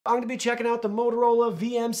I'm going to be checking out the Motorola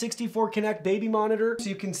VM64 Connect baby monitor. So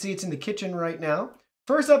you can see it's in the kitchen right now.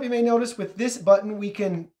 First up, you may notice with this button, we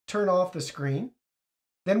can turn off the screen.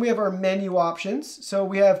 Then we have our menu options. So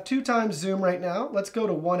we have 2x zoom right now. Let's go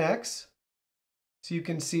to 1x. So you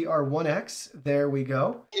can see our 1x. There we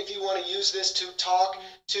go. If you want to use this to talk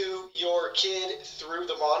to your kid through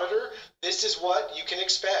the monitor, this is what you can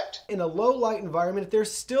expect. In a low light environment, if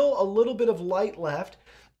there's still a little bit of light left,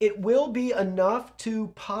 it will be enough to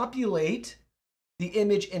populate the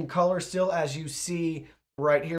image in color still, as you see right here.